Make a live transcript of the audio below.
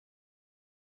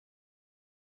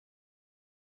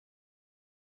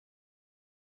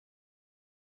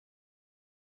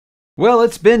Well,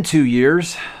 it's been 2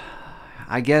 years.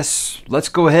 I guess let's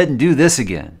go ahead and do this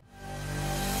again.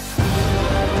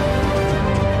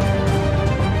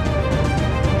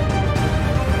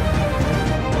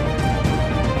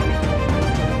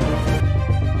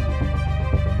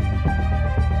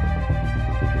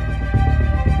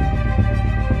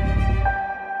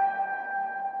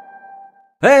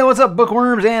 Hey, what's up,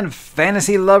 bookworms and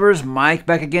fantasy lovers? Mike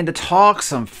back again to talk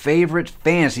some favorite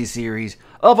fantasy series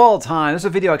of all time. This is a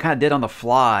video I kind of did on the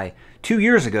fly 2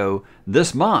 years ago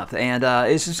this month, and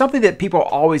it's something that people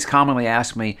always commonly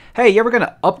ask me, hey, you ever going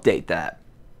to update that?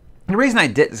 And the reason I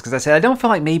did is because I said I don't feel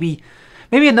like maybe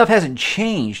enough hasn't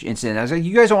changed incident. I was like,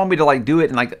 you guys don't want me to do it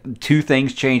and two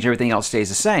things change, everything else stays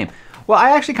the same. Well,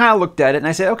 I actually kind of looked at it and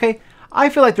I said, okay, I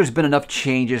feel like there's been enough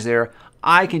changes there.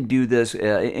 I can do this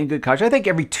in good conscience. I think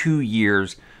every 2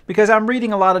 years, because I'm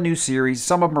reading a lot of new series.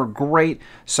 Some of them are great.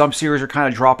 Some series are kind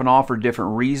of dropping off for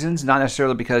different reasons, not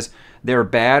necessarily because they're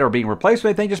bad or being replaced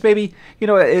with anything. Just maybe,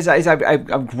 as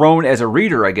I've grown as a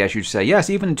reader, I guess you'd say.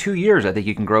 Yes, even in 2 years, I think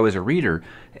you can grow as a reader.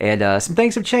 And some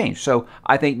things have changed. So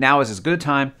I think now is as good a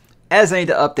time as any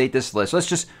to update this list. Let's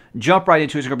just jump right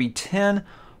into it. It's going to be 10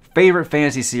 favorite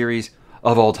fantasy series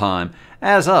of all time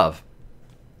as of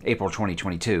April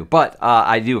 2022. But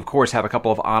I do, of course, have a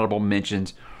couple of honorable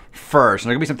mentions first. And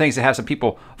there are going to be some things that have some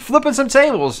people flipping some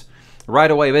tables right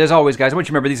away. But as always, guys, I want you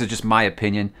to remember these are just my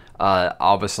opinion.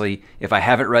 Obviously, if I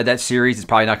haven't read that series, it's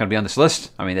probably not going to be on this list.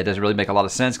 I mean, that doesn't really make a lot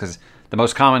of sense because the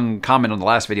most common comment on the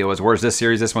last video was, where's this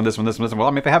series, this one, this one, this one, this one? Well,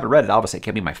 I mean, if I haven't read it, obviously it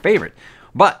can't be my favorite.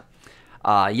 But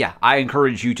yeah, I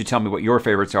encourage you to tell me what your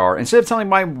favorites are instead of telling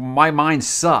my mine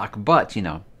suck. But,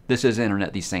 this is the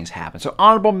internet. These things happen. So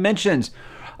honorable mentions.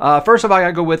 First of all, I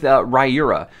gotta go with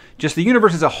Rhaenyra, just the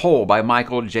universe as a whole by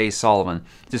Michael J. Sullivan.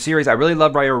 It's a series I really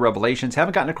love. Rhaenyra Revelations.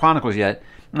 Haven't gotten to Chronicles yet,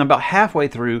 and I'm about halfway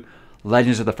through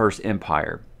Legends of the First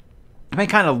Empire. I've been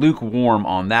kind of lukewarm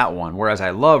on that one, whereas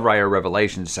I love Rhaenyra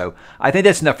Revelations, so I think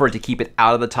that's enough for it to keep it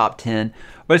out of the top 10.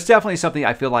 But it's definitely something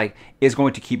I feel like is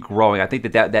going to keep growing. I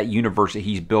think that universe that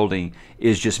he's building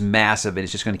is just massive, and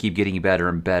it's just going to keep getting better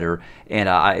and better.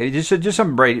 And just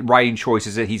some writing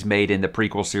choices that he's made in the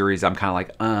prequel series I'm kind of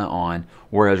like on,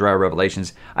 whereas Rhaenyra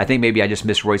Revelations, I think maybe I just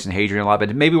miss Royce and Hadrian a lot,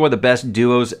 but maybe one of the best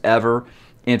duos ever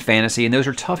in fantasy, and those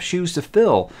are tough shoes to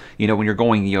fill, when you're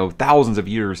going, thousands of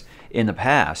years in the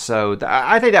past. So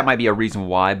I think that might be a reason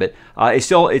why, but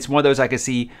it's one of those I could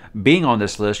see being on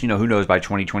this list, who knows, by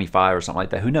 2025 or something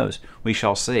like that. Who knows? We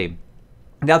shall see.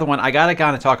 The other one I got to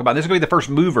kind of talk about, this is going to be the first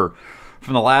mover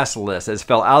from the last list that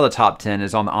fell out of the top 10,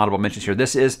 is on the honorable mentions here.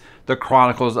 This is The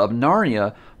Chronicles of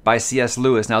Narnia by C.S.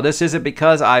 Lewis. Now, this isn't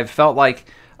because I've felt like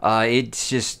it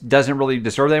just doesn't really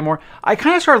deserve it anymore. I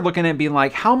kind of started looking at it and being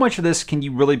like, how much of this can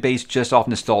you really base just off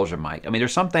nostalgia, Mike? I mean,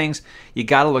 there's some things you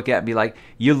got to look at and be like,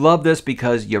 you love this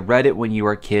because you read it when you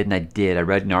were a kid, and I did. I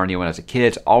read Narnia when I was a kid.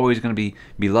 It's always going to be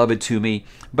beloved to me.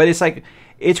 But it's like,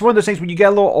 it's one of those things when you get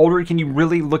a little older, can you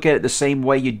really look at it the same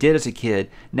way you did as a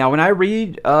kid? Now, when I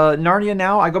read Narnia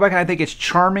now, I go back and I think it's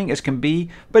charming as can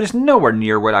be, but it's nowhere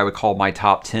near what I would call my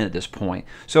top 10 at this point.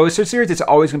 So it's a series that's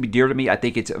always going to be dear to me. I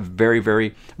think it's a very,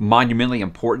 very monumentally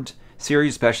important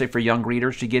series, especially for young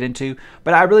readers to get into.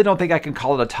 But I really don't think I can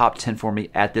call it a top 10 for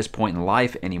me at this point in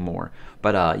life anymore.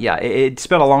 But yeah, it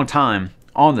spent a long time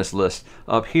on this list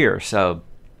up here, so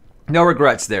no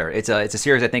regrets there. It's a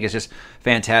series I think is just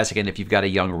fantastic, and if you've got a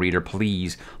young reader,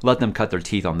 please let them cut their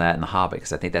teeth on that in The Hobbit,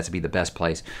 because I think that's to be the best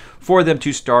place for them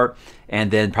to start.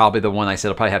 And then probably the one I said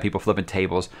will probably have people flipping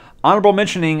tables. Honorable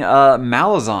mentioning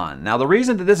Malazan. Now, the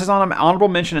reason that this is on an honorable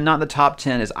mention and not in the top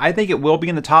 10 is I think it will be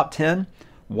in the top 10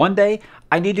 one day.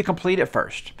 I need to complete it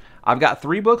first. I've got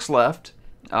 3 books left.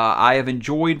 I have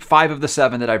enjoyed 5 of the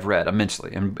 7 that I've read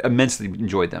immensely, and immensely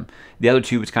enjoyed them. The other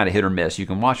 2 is kind of hit or miss. You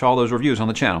can watch all those reviews on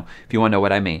the channel if you want to know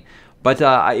what I mean. But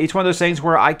it's one of those things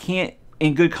where I can't,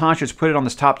 in good conscience, put it on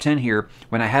this top 10 here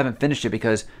when I haven't finished it,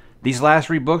 because these last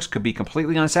 3 books could be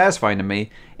completely unsatisfying to me,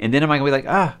 and then am I going to be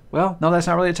like, well, no, that's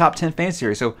not really a top 10 fan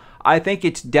series. So I think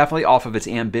it's definitely off of its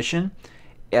ambition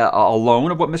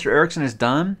alone of what Mr. Erickson has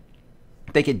done.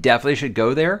 I think it definitely should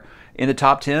go there in the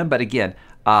top 10, but again,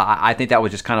 I think that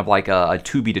was just kind of like a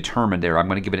to be determined there. I'm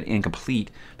going to give it an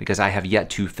incomplete because I have yet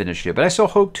to finish it, but I still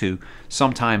hope to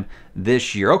sometime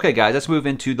this year. Okay, guys, let's move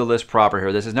into the list proper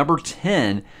here. This is number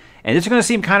 10, and this is going to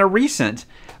seem kind of recent,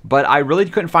 but I really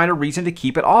couldn't find a reason to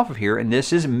keep it off of here, and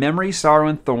this is Memory, Sorrow,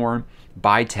 and Thorn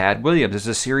by Tad Williams. This is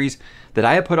a series that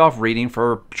I have put off reading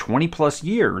for 20 plus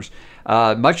years,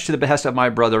 much to the behest of my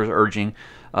brother's urging.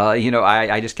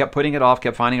 I just kept putting it off,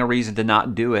 kept finding a reason to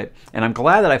not do it. And I'm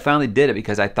glad that I finally did it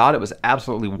because I thought it was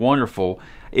absolutely wonderful.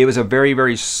 It was a very,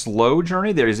 very slow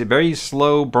journey. There is a very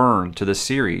slow burn to the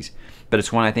series. but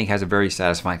it's one I think has a very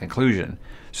satisfying conclusion.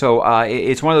 So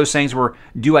it's one of those things where,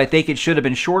 do I think it should have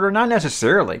been shorter? Not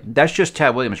necessarily. That's just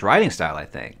Tad Williams' writing style, I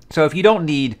think. So if you don't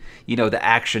need, the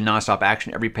action, nonstop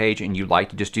action every page, and you like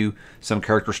to just do some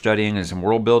character studying and some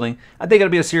world building, I think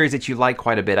it'll be a series that you like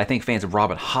quite a bit. I think fans of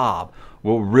Robin Hobb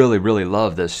will really, really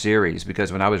love this series,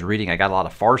 because when I was reading, I got a lot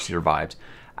of Farseer vibes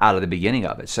out of the beginning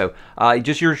of it. So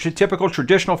just your typical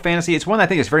traditional fantasy. It's one I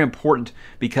think is very important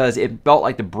because it felt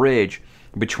like the bridge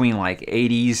between like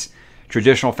 80s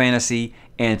traditional fantasy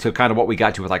and to kind of what we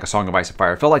got to with like A Song of Ice and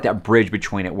Fire. It felt like that bridge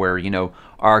between it where,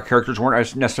 our characters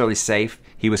weren't necessarily safe.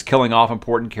 He was killing off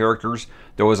important characters.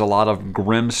 There was a lot of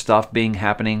grim stuff being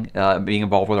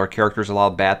involved with our characters, a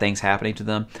lot of bad things happening to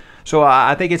them. So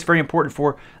I think it's very important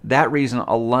for that reason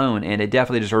alone, and it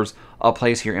definitely deserves a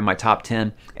place here in my top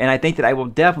 10. And I think that I will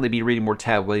definitely be reading more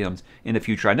Tad Williams in the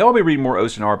future. I know I'll be reading more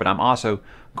Ocean, but I'm also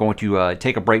going to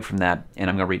take a break from that, and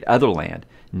I'm going to read Otherland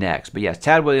next. But yes,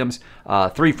 Tad Williams,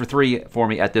 3 for 3 for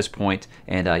me at this point.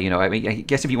 And I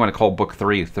guess if you want to call book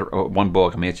 3 one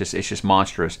book, it's just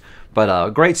monstrous. But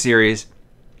great series.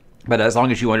 But as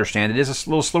long as you understand, it is a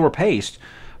little slower paced,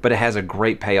 but it has a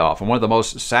great payoff and one of the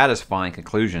most satisfying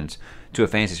conclusions to a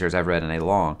fantasy series I've read in a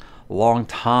long, long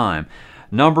time.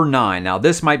 Number 9. Now,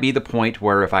 this might be the point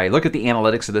where if I look at the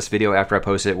analytics of this video after I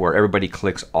post it, where everybody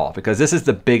clicks off, because this is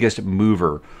the biggest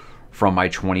mover from my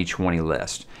 2020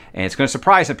 list. And it's going to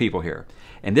surprise some people here.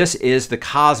 And this is The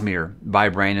Cosmere by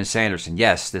Brandon Sanderson.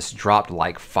 Yes, this dropped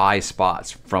like 5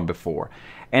 spots from before.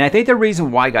 And I think the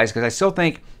reason why, guys, because I still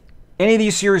think any of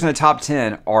these series in the top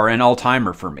 10 are an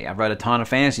all-timer for me. I've read a ton of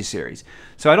fantasy series.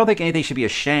 So I don't think anything should be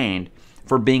ashamed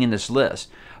for being in this list.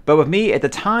 But with me, at the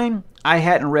time, I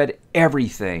hadn't read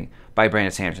everything by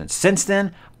Brandon Sanderson. Since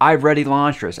then, I've read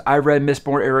Elantris. I've read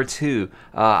Mistborn Era 2.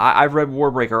 I've read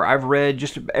Warbreaker. I've read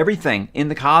just everything in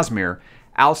the Cosmere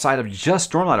outside of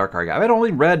just Stormlight Archive. I had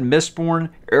only read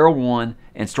Mistborn Era 1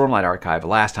 and Stormlight Archive the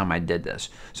last time I did this.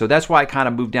 So that's why I kind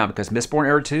of moved down, because Mistborn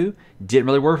Era 2 didn't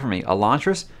really work for me.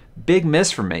 Elantris, big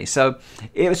miss for me. So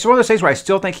it's one of those things where I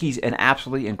still think he's an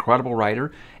absolutely incredible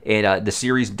writer, and the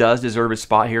series does deserve its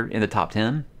spot here in the top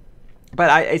 10.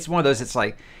 But it's one of those, it's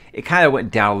like, it kind of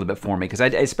went down a little bit for me, because I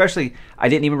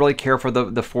didn't even really care for the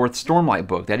 4th Stormlight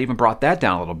book. That even brought that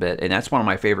down a little bit, and that's one of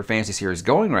my favorite fantasy series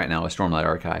going right now is Stormlight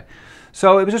Archive.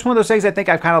 So it was just one of those things I think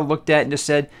I've kind of looked at and just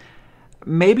said,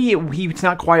 maybe he's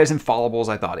not quite as infallible as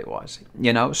I thought he was,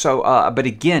 So, but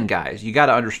again, guys, you got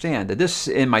to understand that this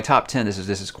in my top 10. This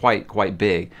is quite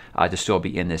big to still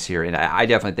be in this here, and I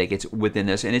definitely think it's within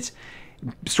this. And it's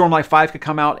Stormlight 5 could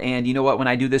come out, and you know what? When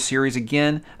I do this series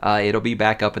again, it'll be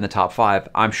back up in the top 5,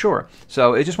 I'm sure.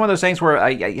 So it's just one of those things where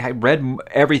I read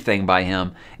everything by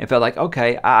him and felt like,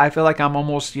 okay, I feel like I'm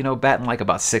almost batting like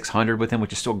about 600 with him,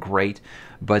 which is still great.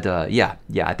 But yeah,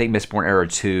 I think Mistborn Era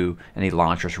 2 and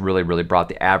Elantris really brought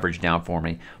the average down for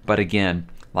me. But again,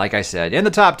 like I said, in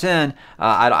the top 10,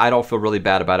 I don't feel really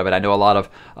bad about it, but I know a lot of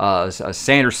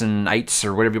Sandersonites,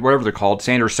 or whatever they're called,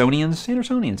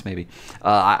 Sandersonians maybe.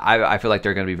 I feel like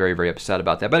they're going to be very upset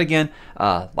about that. But again,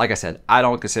 like I said, I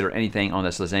don't consider anything on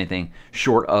this list anything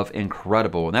short of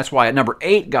incredible. And that's why at number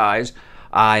 8, guys,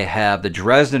 I have the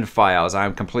Dresden Files.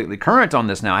 I'm completely current on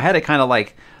this now. I had it kind of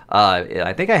like,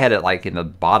 I think I had it like in the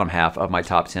bottom half of my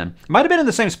top 10. Might have been in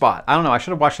the same spot. I don't know. I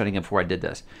should have watched that again before I did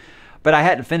this. But I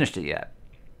hadn't finished it yet.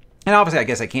 And obviously, I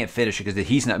guess I can't finish it because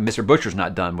Mr. Butcher's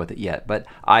not done with it yet. But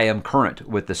I am current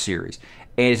with the series.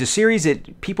 And it's a series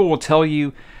that people will tell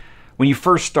you when you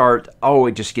first start, oh,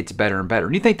 it just gets better and better.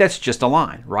 And you think that's just a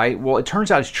line, right? Well, it turns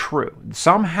out it's true.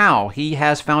 Somehow, he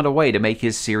has found a way to make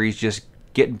his series just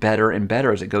get better and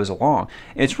better as it goes along.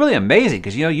 And it's really amazing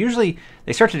because, usually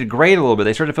they start to degrade a little bit.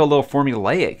 They start to feel a little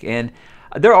formulaic. And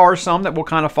there are some that will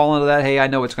kind of fall into that, hey, I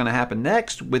know what's going to happen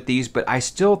next with these, but I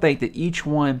still think that each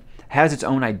one has its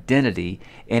own identity,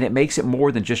 and it makes it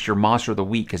more than just your monster of the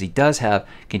week, because he does have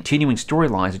continuing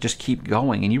storylines that just keep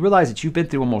going. And you realize that you've been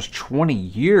through almost 20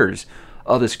 years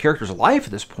of this character's life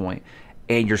at this point,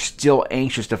 and you're still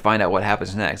anxious to find out what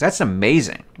happens next. That's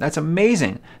amazing. That's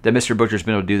amazing that Mr. Butcher's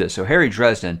been able to do this. So Harry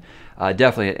Dresden,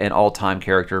 definitely an all-time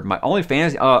character. My only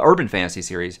urban fantasy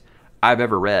series I've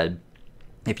ever read,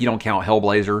 if you don't count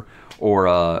Hellblazer, or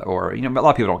a lot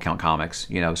of people don't count comics,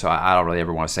 so I don't really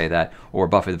ever want to say that, or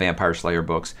Buffy the Vampire Slayer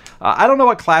books. I don't know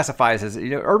what classifies as,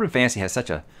 urban fantasy has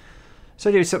such a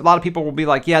lot of people will be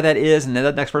like, yeah, that is, and then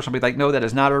the next person will be like, no, that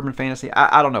is not urban fantasy.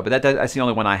 I don't know, but that's the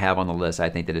only one I have on the list. I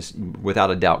think that is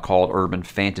without a doubt called urban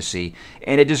fantasy,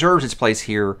 and it deserves its place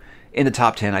here in the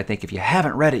top 10. I think if you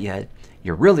haven't read it yet,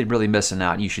 you're really missing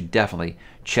out, and you should definitely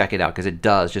check it out, because it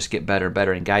does just get better and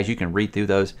better. And guys, you can read through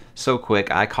those so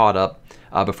quick. I caught up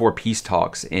before Peace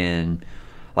Talks in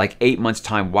like 8 months'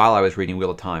 time while I was reading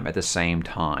Wheel of Time at the same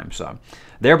time. So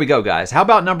there we go, guys. How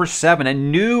about number 7, a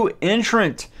new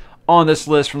entrant on this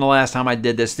list from the last time I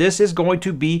did this? This is going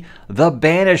to be The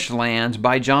Banished Lands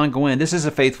by John Gwynne. This is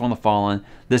A Faithful and the Fallen.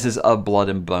 This is Of Blood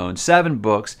and Bone. 7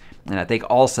 books, and I think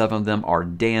all 7 of them are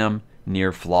damn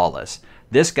near flawless.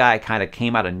 This guy kind of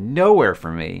came out of nowhere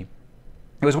for me.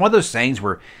 It was one of those things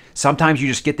where sometimes you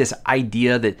just get this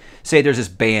idea that, say there's this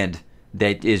band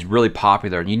that is really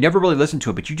popular and you never really listen to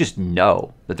it, but you just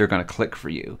know that they're going to click for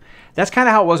you. That's kind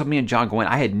of how it was with me and John Gwynne.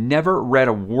 I had never read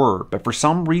a word, but for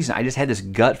some reason I just had this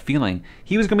gut feeling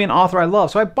he was going to be an author I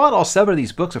love. So I bought all 7 of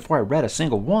these books before I read a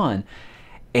single one.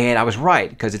 And I was right,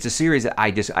 because it's a series that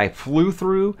I flew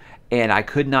through and I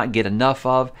could not get enough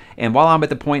of. And while I'm at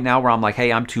the point now where I'm like,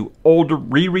 hey, I'm too old to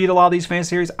reread a lot of these fantasy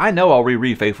series, I know I'll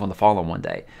reread Faithful and the Fallen one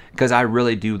day, because I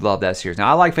really do love that series. Now,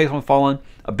 I like Faithful and the Fallen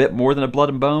a bit more than A Blood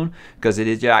and Bone, because it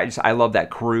is, yeah, I love that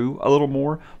crew a little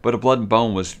more, but A Blood and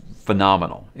Bone was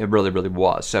phenomenal. It really, really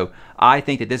was. So I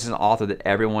think that this is an author that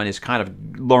everyone is kind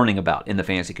of learning about in the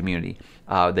fantasy community.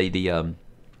 The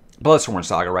Bloodsworn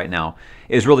Saga right now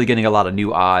is really getting a lot of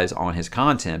new eyes on his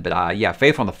content. But yeah,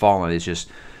 Faithful and the Fallen is just,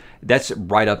 that's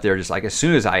right up there. Just like as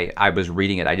soon as I was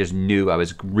reading it, I just knew I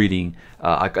was reading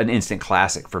an instant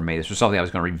classic for me. This was something I was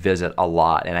going to revisit a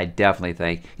lot. And I definitely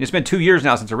think, it's been 2 years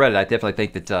now since I read it. I definitely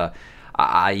think that,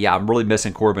 yeah, I'm really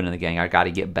missing Corbin and the gang. I got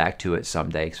to get back to it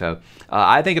someday. So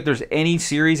I think if there's any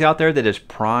series out there that is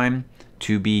prime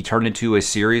to be turned into a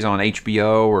series on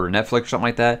HBO or Netflix or something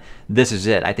like that, this is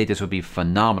it. I think this would be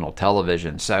phenomenal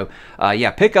television. So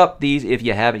yeah, pick up these if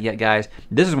you haven't yet, guys.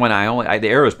 This is when the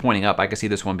arrow is pointing up. I can see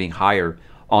this one being higher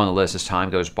on the list as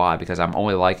time goes by, because I'm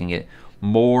only liking it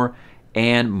more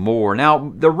and more.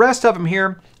 Now, the rest of them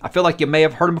here, I feel like you may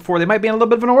have heard them before. They might be in a little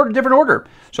bit of an different order.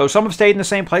 So some have stayed in the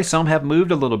same place. Some have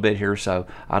moved a little bit here. So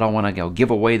I don't want to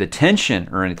give away the tension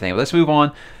or anything. But let's move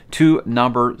on to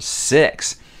number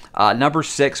 6. Number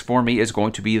 6 for me is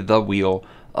going to be The Wheel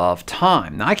of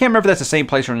Time. Now, I can't remember if that's the same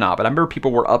place or not, but I remember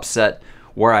people were upset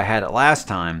where I had it last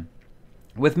time.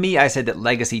 With me, I said that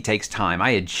legacy takes time.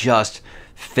 I had just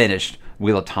finished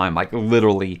Wheel of Time, like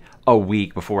literally a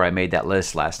week before I made that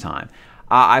list last time.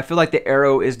 I feel like the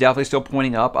arrow is definitely still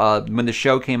pointing up. When the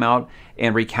show came out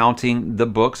and recounting the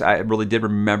books, I really did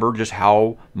remember just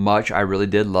how much I really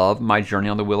did love my journey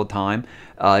on the Wheel of Time.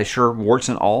 Sure, warts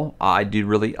and all, I do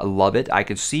really love it. I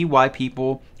could see why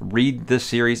people read this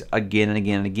series again and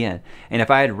again and again. And if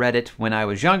I had read it when I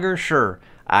was younger, sure,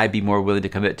 I'd be more willing to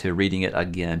commit to reading it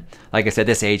again. Like I said,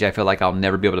 this age, I feel like I'll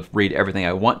never be able to read everything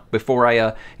I want before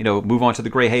I, move on to the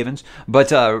Grey Havens.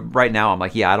 But right now, I'm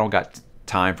like, yeah, I don't got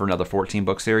time for another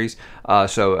 14-book series.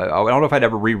 So I don't know if I'd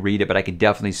ever reread it, but I could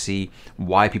definitely see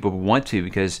why people would want to,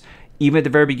 because even at the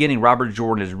very beginning, Robert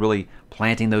Jordan is really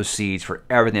planting those seeds for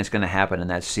everything that's going to happen in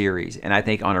that series. And I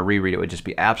think on a reread, it would just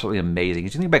be absolutely amazing.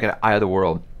 As you think back at Eye of the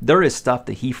World, there is stuff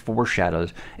that he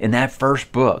foreshadows in that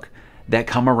first book that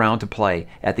come around to play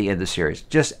at the end of the series.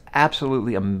 Just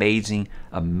absolutely amazing,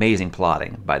 amazing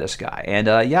plotting by this guy. And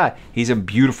yeah, he's a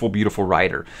beautiful, beautiful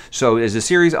writer. So is the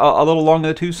series a little long in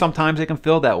the tooth? Sometimes it can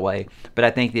feel that way. But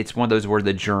I think it's one of those where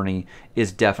the journey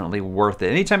is definitely worth it.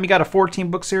 Anytime you got a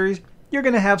 14-book series, you're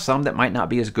going to have some that might not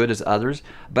be as good as others.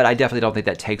 But I definitely don't think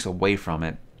that takes away from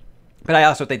it. But I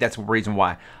also think that's the reason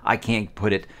why I can't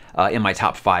put it in my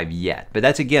top 5 yet. But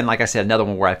that's, again, like I said, another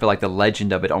one where I feel like the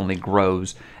legend of it only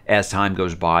grows as time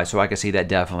goes by. So I can see that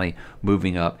definitely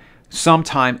moving up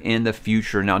sometime in the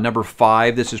future. Now, number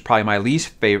 5, this is probably my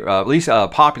least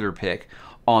popular pick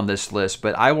on this list.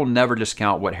 But I will never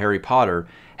discount what Harry Potter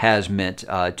has meant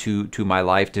to my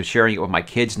life. To sharing it with my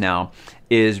kids now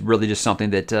is really just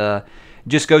something that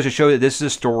just goes to show that this is a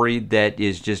story that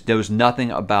is just knows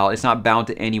nothing about, it's not bound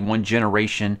to any one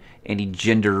generation, any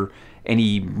gender,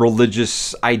 any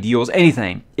religious ideals,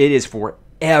 anything. It is for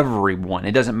everyone.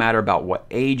 It doesn't matter about what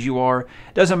age you are.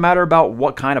 It doesn't matter about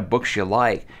what kind of books you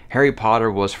like. Harry Potter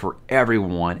was for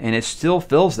everyone, and it still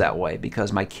feels that way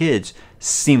because my kids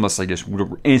seamlessly just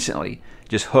instantly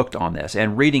just hooked on this.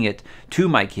 And reading it to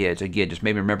my kids, again, just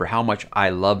made me remember how much I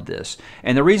love this.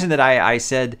 And the reason that I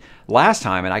said last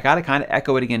time, and I got to kind of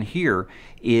echo it again here,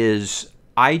 is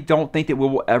I don't think that we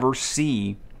will ever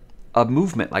see a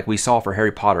movement like we saw for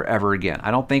Harry Potter ever again.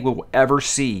 I don't think we'll ever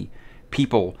see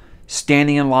people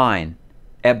standing in line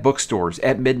at bookstores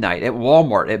at midnight, at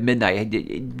Walmart at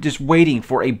midnight, just waiting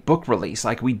for a book release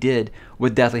like we did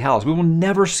with Deathly Hallows. We will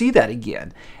never see that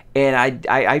again. And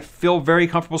I feel very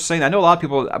comfortable saying that. I know a lot of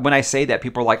people, when I say that,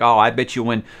 people are like, oh, I bet you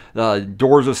when the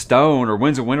Doors of Stone or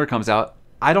Winds of Winter comes out.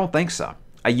 I don't think so.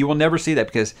 You will never see that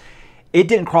because it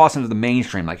didn't cross into the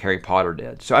mainstream like Harry Potter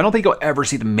did. So I don't think you'll ever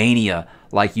see the mania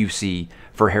like you see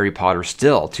for Harry Potter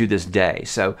still to this day.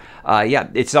 So yeah,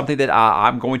 it's something that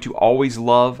I'm going to always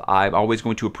love. I'm always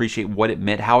going to appreciate what it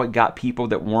meant, how it got people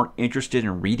that weren't interested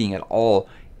in reading at all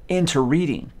into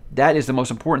reading. That is the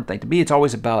most important thing. To me, it's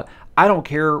always about, I don't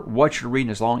care what you're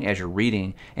reading as long as you're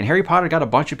reading. And Harry Potter got a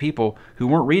bunch of people who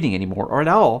weren't reading anymore or at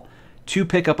all to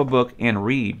pick up a book and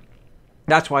read.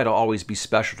 That's why it'll always be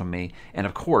special to me. And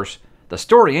of course, the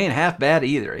story ain't half bad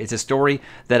either. It's a story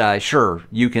that sure,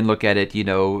 you can look at it,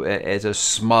 as a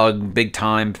smug,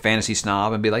 big-time fantasy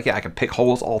snob and be like, yeah, I can pick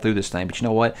holes all through this thing. But you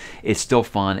know what? It's still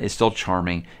fun. It's still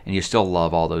charming. And you still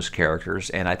love all those characters.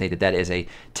 And I think that is a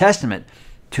testament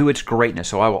to its greatness.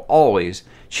 So I will always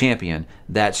champion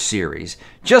that series.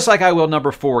 Just like I will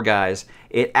number 4, guys.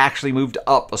 It actually moved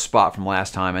up a spot from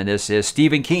last time, and this is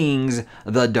Stephen King's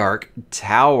The Dark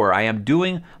Tower. I am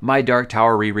doing my Dark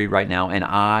Tower reread right now, and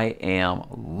I am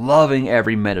loving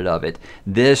every minute of it.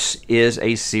 This is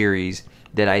a series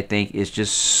that I think is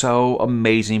just so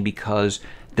amazing because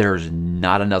there's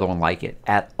not another one like it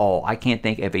at all. I can't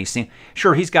think of a single.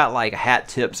 Sure, he's got like hat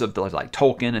tips of like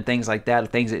Tolkien and things like that,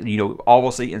 things that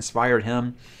obviously inspired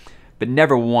him. But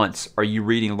never once are you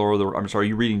reading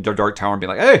you reading The Dark Tower and being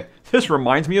like, hey, this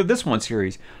reminds me of this one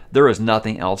series. There is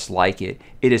nothing else like it.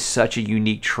 It is such a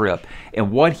unique trip.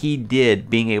 And what he did,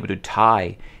 being able to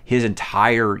tie his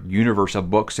entire universe of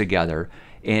books together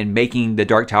and making The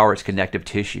Dark Tower its connective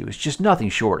tissue, is just nothing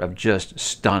short of just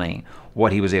stunning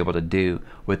what he was able to do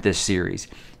with this series.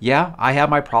 Yeah, I have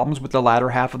my problems with the latter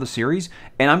half of the series,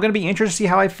 and I'm going to be interested to see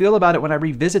how I feel about it when I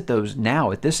revisit those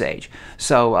now at this age.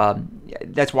 So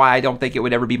that's why I don't think it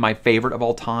would ever be my favorite of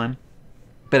all time,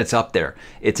 but it's up there.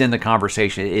 It's in the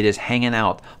conversation. It is hanging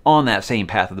out on that same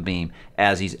path of the beam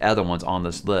as these other ones on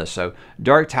this list. So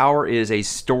Dark Tower is a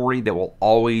story that will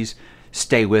always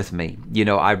stay with me.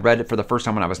 I read it for the first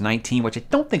time when I was 19, which I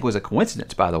don't think was a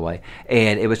coincidence, by the way.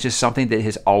 And it was just something that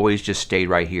has always just stayed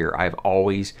right here. I've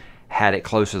always had it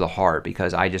close to the heart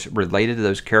because I just related to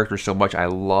those characters so much. I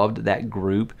loved that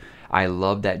group. I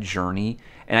loved that journey.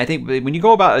 And I think when you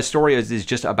go about a story as is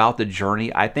just about the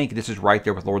journey, I think this is right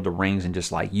there with Lord of the Rings, and just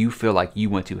like you feel like you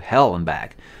went to hell and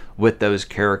back with those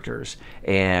characters.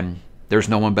 And there's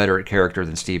no one better at character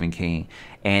than Stephen King.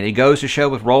 And it goes to show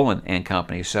with Roland and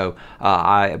company. So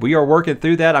we are working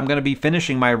through that. I'm going to be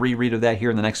finishing my reread of that here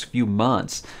in the next few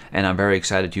months. And I'm very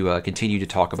excited to continue to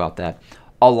talk about that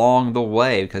along the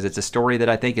way, because it's a story that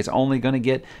I think is only going to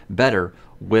get better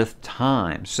with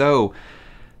time. So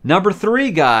number 3,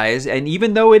 guys, and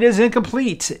even though it is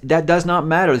incomplete, that does not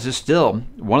matter. This is still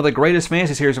one of the greatest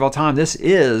fantasy series of all time. This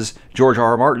is George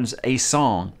R. R. Martin's A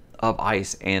Song of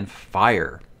Ice and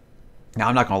Fire. Now,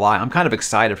 I'm not going to lie, I'm kind of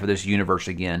excited for this universe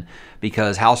again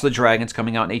because House of the Dragon's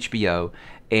coming out on HBO.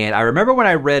 And I remember when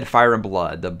I read Fire and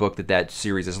Blood, the book that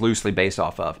series is loosely based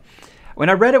off of. When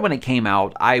I read it when it came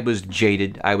out, I was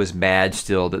jaded. I was mad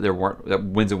still that that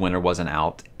Winds of Winter wasn't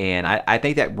out. And I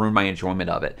think that ruined my enjoyment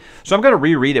of it. So I'm going to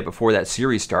reread it before that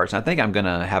series starts. And I think I'm going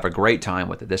to have a great time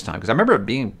with it this time because I remember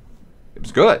it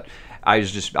was good. I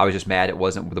was just mad it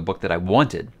wasn't the book that I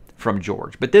wanted from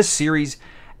George. But this series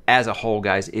as a whole,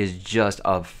 guys, is just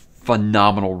a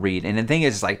phenomenal read. And the thing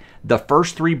is, like, the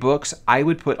first 3 books I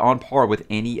would put on par with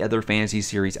any other fantasy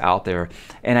series out there.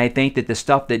 And I think that the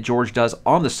stuff that George does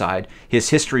on the side, his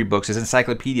history books, his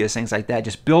encyclopedias, things like that,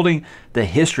 just building the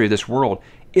history of this world,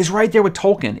 is right there with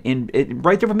Tolkien,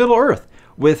 right there with Middle-earth,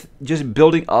 with just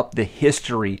building up the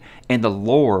history and the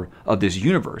lore of this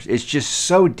universe. It's just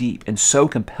so deep and so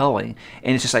compelling.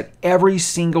 And it's just like every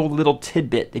single little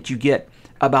tidbit that you get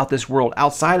about this world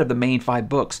outside of the main 5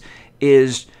 books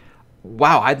is,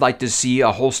 wow, I'd like to see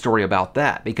a whole story about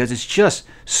that because it's just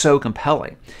so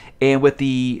compelling. And with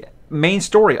the main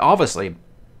story, obviously, I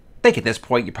think at this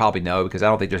point you probably know because I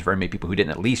don't think there's very many people who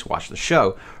didn't at least watch the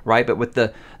show, right? But with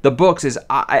the books,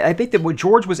 I think that what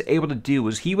George was able to do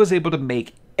was he was able to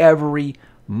make every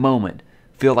moment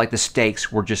feel like the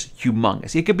stakes were just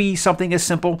humongous. It could be something as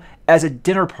simple as a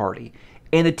dinner party,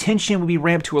 and the tension would be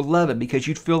ramped to 11 because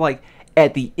you'd feel like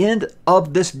at the end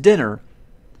of this dinner,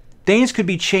 things could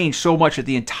be changed so much that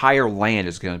the entire land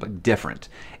is going to be different.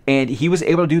 And he was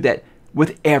able to do that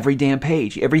with every damn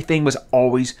page. Everything was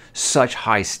always such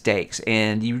high stakes.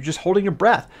 And you were just holding your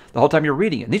breath the whole time you're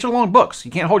reading it. And these are long books.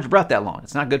 You can't hold your breath that long.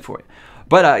 It's not good for you.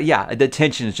 But yeah, the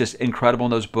tension is just incredible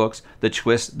in those books. The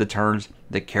twists, the turns,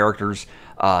 the characters.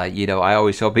 I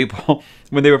always tell people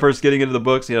when they were first getting into the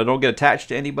books, don't get attached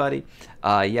to anybody.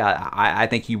 I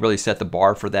think he really set the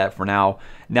bar for that for now.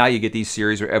 Now you get these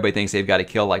series where everybody thinks they've got to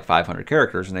kill like 500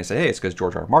 characters, and they say, hey, it's because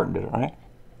George R. R. Martin did it, right?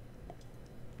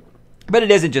 But it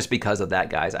isn't just because of that,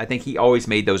 guys. I think he always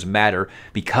made those matter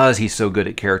because he's so good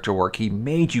at character work. He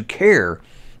made you care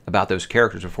about those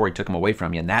characters before he took them away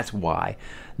from you, and that's why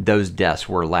those deaths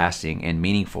were lasting and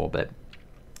meaningful. But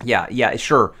yeah,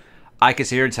 sure. I could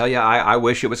sit here and tell you I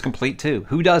wish it was complete too.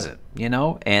 Who doesn't? You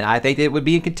know? And I think it would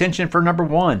be in contention for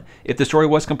 #1 if the story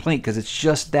was complete, because it's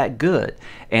just that good.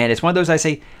 And it's one of those I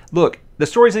say, look, the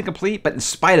story's incomplete, but in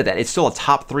spite of that, it's still a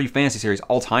top 3 fantasy series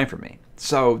all time for me.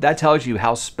 So that tells you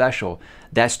how special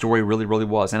that story really, really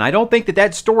was. And I don't think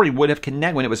that story would have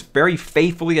connected when it was very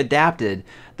faithfully adapted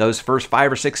those first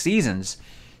 5 or 6 seasons.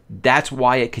 That's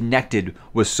why it connected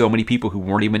with so many people who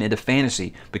weren't even into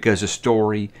fantasy, because the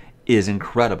story is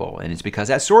incredible, and it's because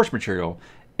that source material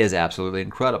is absolutely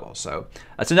incredible. So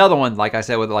that's another one, like I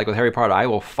said, with Harry Potter, I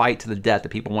will fight to the death that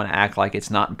people want to act like it's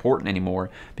not important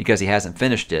anymore because he hasn't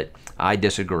finished it. I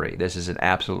disagree. This is an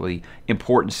absolutely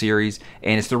important series,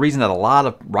 and it's the reason that a lot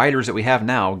of writers that we have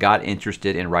now got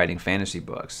interested in writing fantasy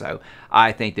books. So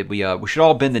I think that we should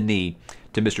all bend the knee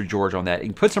to Mr. George on that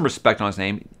and put some respect on his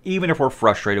name, even if we're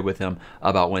frustrated with him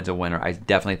about when's a winner. I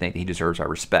definitely think that he deserves our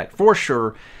respect for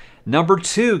sure.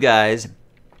 #2, guys,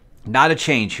 not a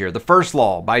change here. The First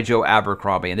Law by Joe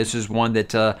Abercrombie, and this is one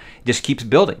that just keeps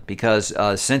building because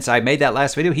since I made that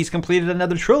last video, he's completed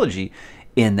another trilogy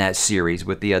in that series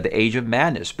with the Age of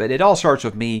Madness. But it all starts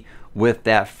with me with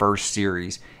that first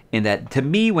series, in that to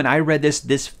me, when I read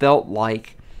this felt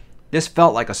like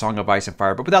a Song of Ice and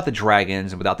Fire, but without the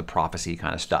dragons and without the prophecy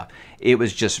kind of stuff. It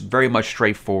was just very much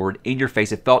straightforward, in your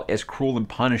face. It felt as cruel and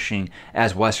punishing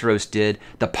as Westeros did.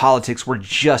 The politics were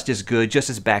just as good, just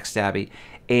as backstabby.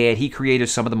 And he created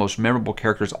some of the most memorable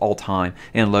characters all time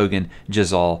in Logan,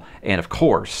 Jezal, and of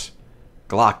course,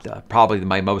 Glokta, probably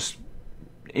my most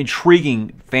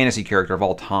intriguing fantasy character of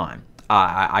all time.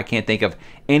 I can't think of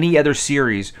any other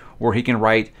series where he can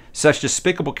write such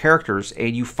despicable characters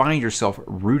and you find yourself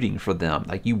rooting for them.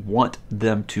 Like, you want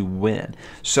them to win.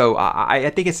 So I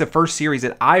think it's the first series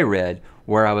that I read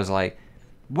where I was like,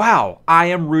 wow, I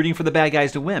am rooting for the bad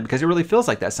guys to win, because it really feels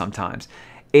like that sometimes.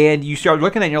 And you start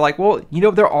looking at it and you're like, well, you know,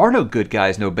 there are no good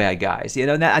guys, no bad guys. You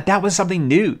know, and that was something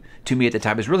new to me at the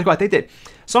time. It's really cool. I think that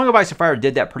Song of Ice and Fire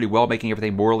did that pretty well, making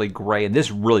everything morally gray, and this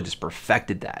really just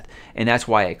perfected that. And that's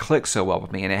why it clicked so well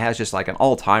with me. And it has just like an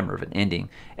all-timer of an ending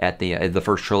at the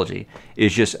first trilogy.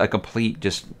 It's just a complete,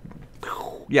 just,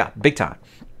 yeah, big time.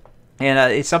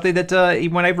 And it's something that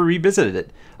even when I revisited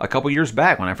it a couple years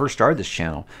back when I first started this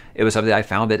channel, it was something that I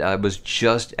found that was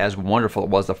just as wonderful as it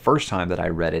was the first time that I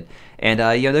read it. And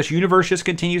you know, this universe just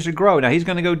continues to grow. Now he's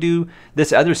going to go do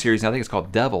this other series, and I think it's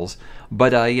called Devils.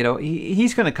 But you know,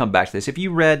 he's going to come back to this. If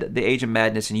you read The Age of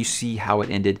Madness and you see how it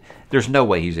ended, there's no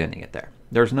way he's ending it there.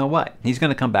 There's no way. He's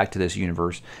going to come back to this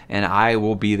universe, and I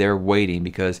will be there waiting,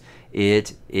 because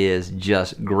it is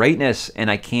just greatness, and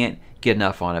I can't get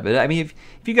enough on it. But I mean,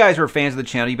 if you guys are fans of the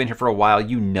channel, you've been here for a while,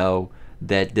 you know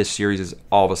that this series is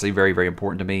obviously very, very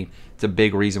important to me. It's a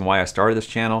big reason why I started this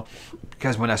channel,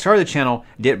 because when I started the channel,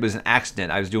 it was an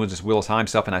accident. I was doing this Wheel of Time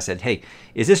stuff, and I said, hey,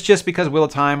 is this just because of Wheel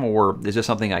of Time, or is this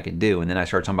something I can do? And then I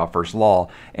started talking about First Law,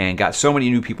 and got so many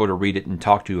new people to read it and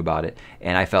talk to about it,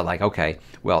 and I felt like, okay,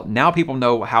 well, now people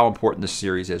know how important this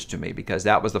series is to me, because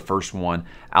that was the first one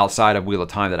outside of Wheel of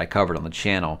Time that I covered on the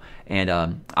channel. And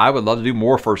I would love to do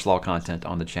more First Law content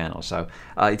on the channel. So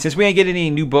since we ain't getting any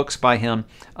new books by him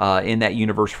in that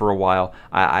universe for a while,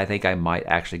 I think I might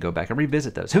actually go back and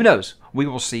revisit those. Who knows? We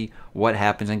will see what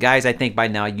happens. And guys, I think by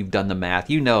now you've done the math.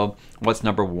 You know what's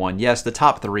 #1. Yes, the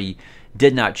top 3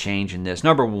 did not change in this.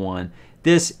 #1,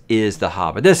 this is The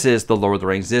Hobbit. This is The Lord of the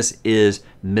Rings. This is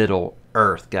Middle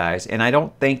Earth, guys. And I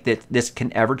don't think that this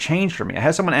can ever change for me. I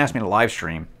had someone ask me in a live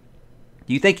stream,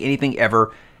 do you think anything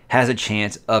ever has a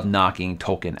chance of knocking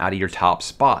Tolkien out of your top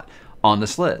spot on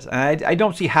this list? And I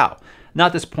don't see how. Not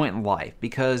at this point in life,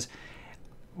 because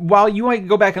while you might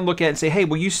go back and look at it and say, hey,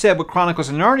 well, you said with Chronicles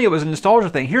of Narnia was a nostalgia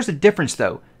thing. Here's the difference,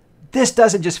 though. This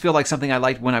doesn't just feel like something I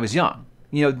liked when I was young.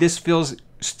 You know, this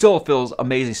still feels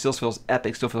amazing, still feels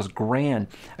epic, still feels grand.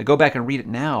 I go back and read it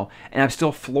now, and I'm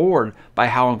still floored by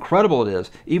how incredible it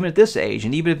is, even at this age.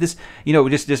 And even if this, you know,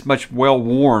 just this much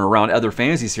well-worn around other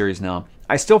fantasy series now,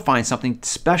 I still find something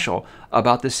special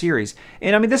about this series.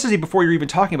 And I mean, this is before you're even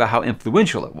talking about how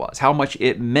influential it was, how much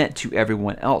it meant to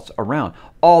everyone else around.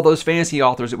 All those fantasy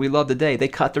authors that we love today, they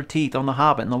cut their teeth on The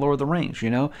Hobbit and The Lord of the Rings, you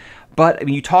know? But I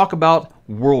mean, you talk about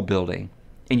world building,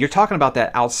 and you're talking about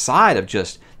that outside of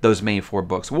just those main 4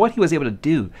 books. What he was able to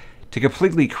do to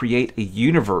completely create a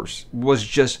universe was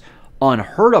just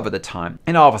unheard of at the time.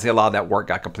 And obviously a lot of that work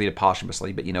got completed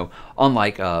posthumously, but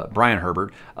unlike Brian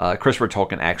Herbert, Christopher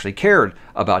Tolkien actually cared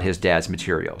about his dad's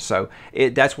material. So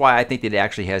that's why I think that it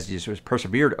actually has just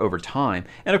persevered over time.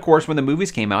 And of course, when the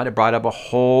movies came out, it brought up a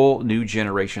whole new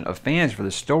generation of fans for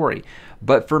the story.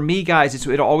 But for me, guys,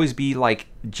 it'll always be like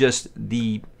just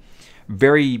the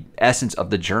very essence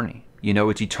of the journey.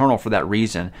 It's eternal for that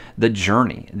reason. The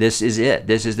journey. This is it.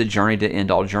 This is the journey to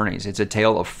end all journeys. It's a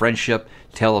tale of friendship,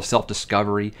 tale of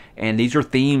self-discovery, and these are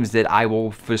themes that I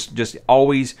will just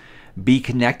always be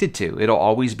connected to. It'll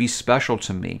always be special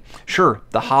to me. Sure,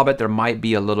 The Hobbit, there might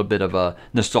be a little bit of a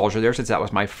nostalgia there since that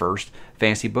was my first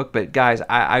fantasy book, but guys,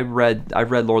 I've read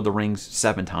Lord of the Rings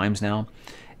 7 times now.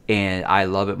 And I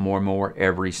love it more and more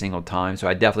every single time. So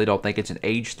I definitely don't think it's an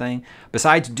age thing.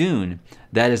 Besides Dune,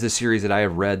 that is the series that I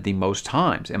have read the most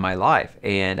times in my life.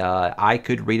 And I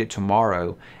could read it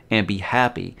tomorrow and be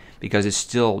happy because it's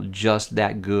still just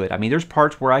that good. I mean, there's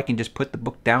parts where I can just put the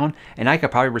book down and I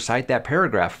could probably recite that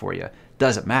paragraph for you.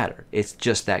 Doesn't matter. It's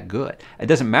just that good. It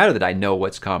doesn't matter that I know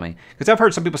what's coming. Because I've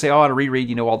heard some people say, oh, on a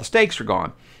reread, all the stakes are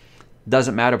gone.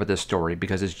 Doesn't matter with this story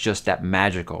because it's just that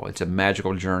magical. It's a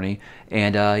magical journey.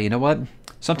 And you know what?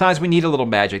 Sometimes we need a little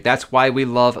magic. That's why we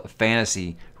love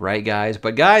fantasy, right, guys?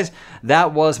 But guys,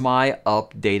 that was my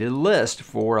updated list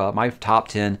for my top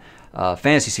 10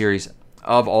 fantasy series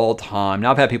of all time.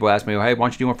 Now, I've had people ask me, hey, why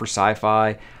don't you do one for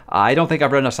sci-fi? I don't think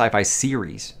I've read enough sci-fi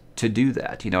series to do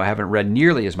that. I haven't read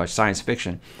nearly as much science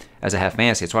fiction as I have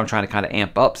fantasy. That's why I'm trying to kind of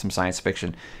amp up some science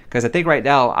fiction, because I think right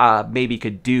now I maybe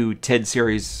could do 10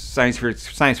 science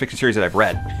fiction series that I've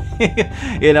read.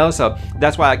 So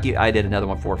that's why I did another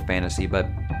one for fantasy. But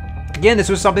again, this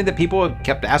was something that people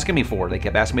kept asking me for. They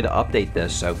kept asking me to update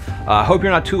this. So I hope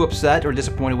you're not too upset or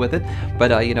disappointed with it.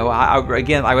 But, again,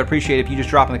 I would appreciate it if you just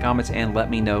drop in the comments and let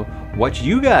me know what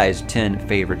you guys' 10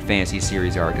 favorite fantasy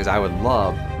series are, because I would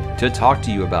love to talk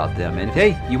to you about them. And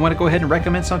hey, you want to go ahead and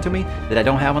recommend some to me that I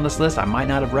don't have on this list, I might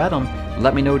not have read them,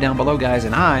 let me know down below, guys,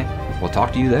 and I will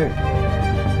talk to you there.